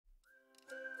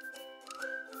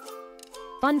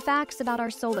Fun facts about our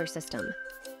solar system.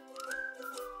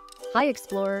 Hi,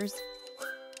 explorers.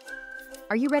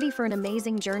 Are you ready for an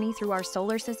amazing journey through our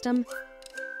solar system?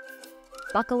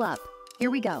 Buckle up. Here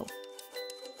we go.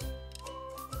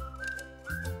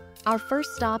 Our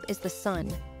first stop is the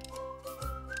Sun.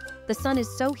 The Sun is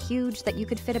so huge that you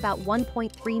could fit about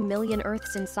 1.3 million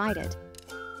Earths inside it.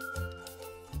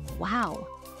 Wow,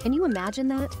 can you imagine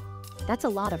that? That's a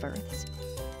lot of Earths.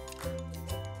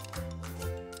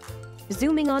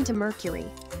 Zooming on to Mercury.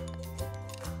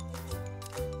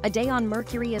 A day on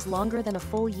Mercury is longer than a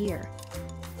full year.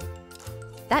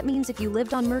 That means if you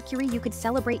lived on Mercury, you could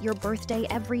celebrate your birthday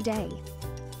every day.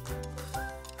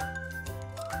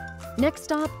 Next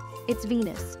stop, it's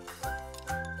Venus.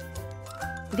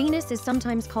 Venus is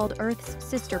sometimes called Earth's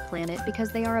sister planet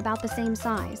because they are about the same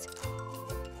size.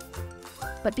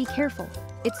 But be careful,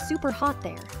 it's super hot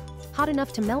there. Hot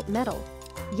enough to melt metal.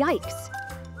 Yikes!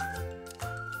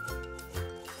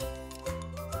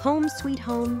 Home sweet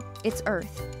home, it's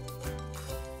Earth.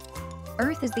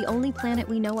 Earth is the only planet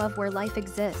we know of where life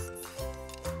exists.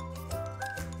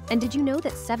 And did you know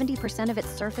that 70% of its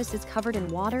surface is covered in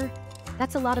water?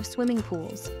 That's a lot of swimming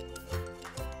pools.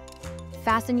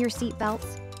 Fasten your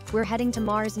seatbelts. We're heading to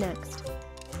Mars next.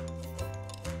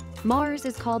 Mars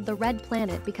is called the red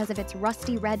planet because of its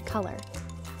rusty red color.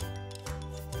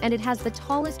 And it has the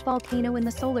tallest volcano in the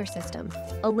solar system,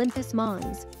 Olympus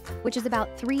Mons, which is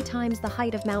about 3 times the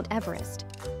height of Mount Everest.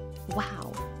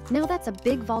 Wow, now that's a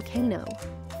big volcano.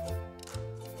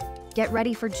 Get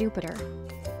ready for Jupiter.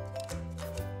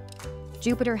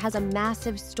 Jupiter has a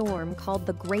massive storm called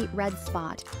the Great Red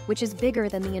Spot, which is bigger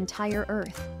than the entire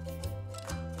Earth.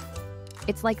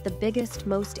 It's like the biggest,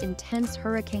 most intense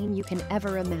hurricane you can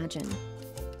ever imagine.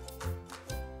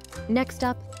 Next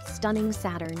up, stunning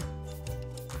Saturn.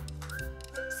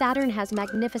 Saturn has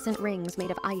magnificent rings made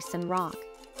of ice and rock.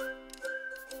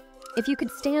 If you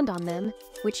could stand on them,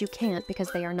 which you can't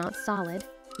because they are not solid,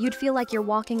 you'd feel like you're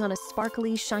walking on a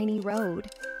sparkly, shiny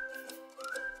road.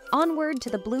 Onward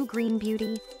to the blue-green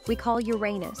beauty we call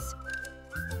Uranus.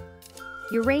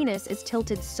 Uranus is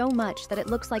tilted so much that it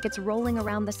looks like it's rolling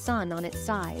around the sun on its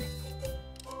side.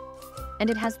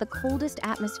 And it has the coldest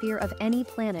atmosphere of any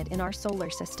planet in our solar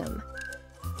system.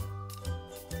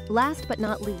 Last but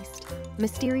not least,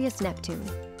 mysterious Neptune.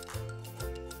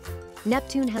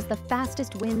 Neptune has the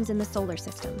fastest winds in the solar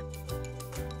system.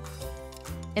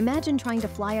 Imagine trying to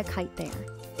fly a kite there.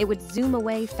 It would zoom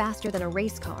away faster than a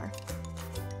race car.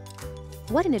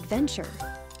 What an adventure!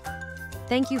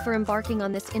 Thank you for embarking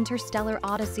on this interstellar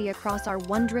odyssey across our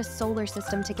wondrous solar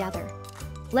system together.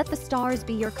 Let the stars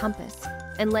be your compass,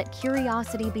 and let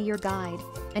curiosity be your guide,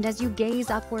 and as you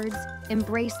gaze upwards,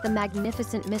 embrace the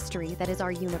magnificent mystery that is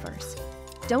our universe.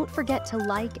 Don't forget to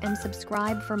like and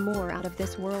subscribe for more out of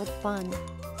this world fun.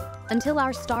 Until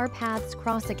our star paths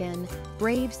cross again,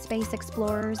 brave space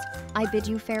explorers, I bid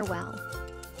you farewell.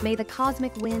 May the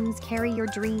cosmic winds carry your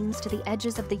dreams to the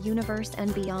edges of the universe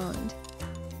and beyond.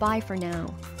 Bye for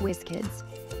now, WhizKids.